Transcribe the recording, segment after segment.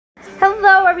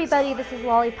Hello everybody, this is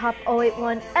Lollypop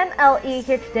 081 MLE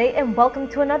here today, and welcome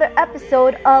to another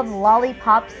episode of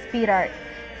Lollypop Speed Art.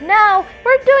 Now,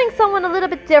 we're doing someone a little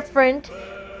bit different.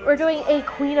 We're doing a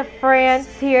Queen of France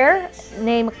here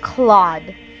named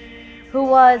Claude, who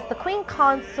was the Queen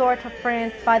Consort of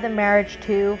France by the marriage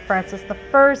to Francis I,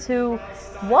 who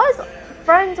was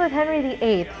friends with Henry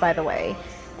VIII, by the way.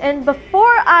 And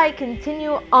before I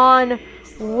continue on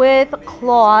with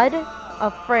Claude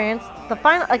of France, the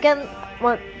final, again,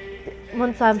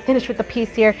 once I'm finished with the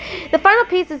piece here, the final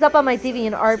piece is up on my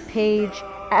DeviantArt page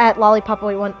at Lollypop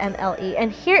 081 MLE, and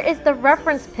here is the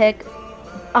reference pic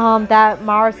that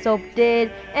Mara Soap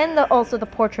did, and also the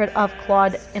portrait of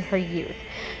Claude in her youth.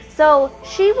 So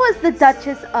she was the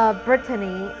Duchess of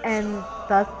Brittany, and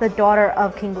thus the daughter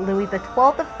of King Louis XII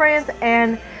of France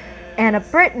and Anne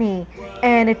of Brittany.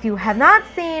 And if you have not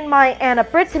seen my Anne of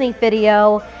Brittany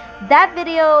video, that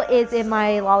video is in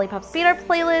my Lollypop Speed Art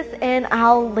playlist, and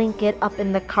I'll link it up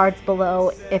in the cards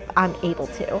below if I'm able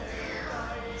to.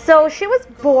 So she was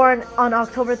born on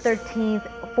October 13th,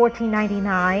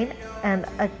 1499, and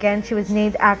again she was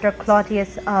named after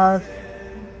Claudius of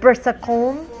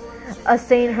Bersacon, a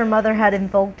saint her mother had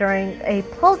invoked during a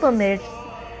pilgrimage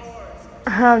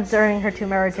during her two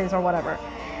marriages or whatever.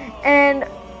 And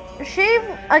she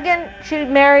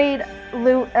married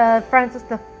Francis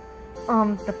the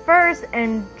first,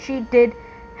 and she did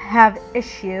have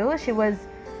issues. She was,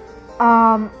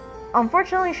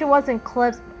 unfortunately, she was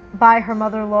eclipsed by her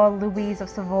mother-in-law Louise of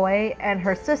Savoy and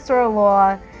her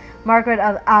sister-in-law Margaret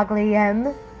of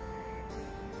Angoulême.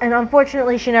 And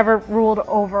unfortunately, she never ruled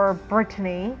over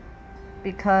Brittany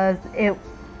because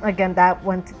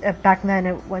back then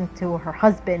it went to her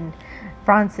husband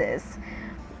Francis.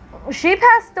 She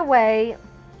passed away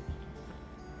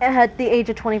at the age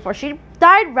of 24. She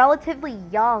died relatively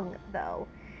young, though.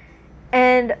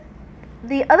 And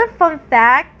the other fun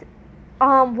fact,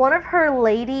 one of her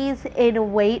ladies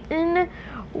in waiting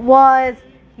was,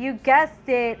 you guessed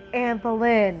it, Anne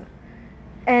Boleyn.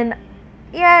 And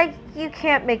yeah, you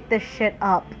can't make this shit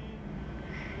up.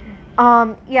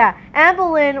 Anne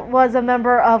Boleyn was a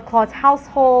member of Claude's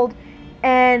household,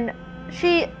 and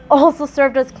she also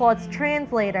served as Claude's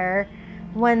translator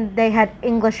when they had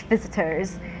English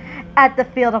visitors at the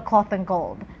Field of Cloth and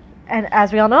Gold. And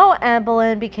as we all know, Anne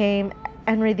Boleyn became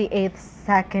Henry VIII's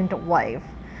second wife.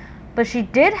 But she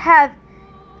did have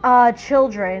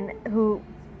children, who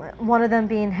one of them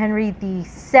being Henry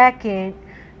II,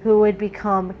 who would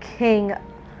become King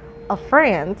of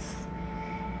France.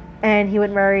 And he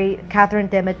would marry Catherine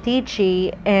de'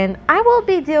 Medici, and I will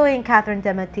be doing Catherine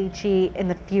de' Medici in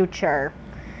the future.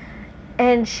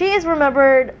 And she is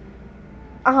remembered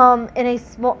in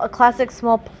a classic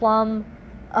small plum,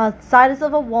 size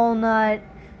of a walnut.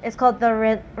 It's called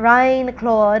the Reine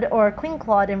Claude, or Queen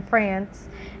Claude in France,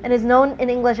 and is known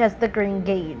in English as the Green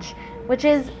Gage, which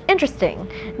is interesting.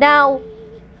 Now,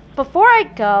 before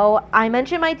I go, I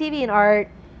mentioned my DeviantArt,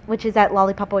 which is at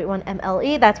Lollypop 081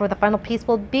 MLE. That's where the final piece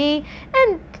will be,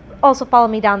 and also follow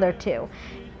me down there too,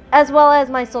 as well as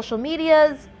my social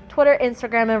medias, Twitter,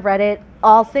 Instagram, and Reddit,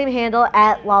 all same handle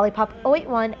at Lollypop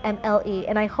 081 MLE.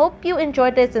 And I hope you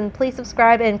enjoyed this, and please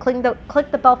subscribe and click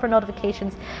the bell for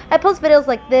notifications. I post videos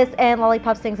like this and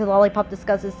Lollypop Sings and Lollypop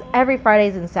Discusses every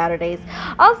Fridays and Saturdays.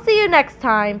 I'll see you next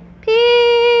time. Peace!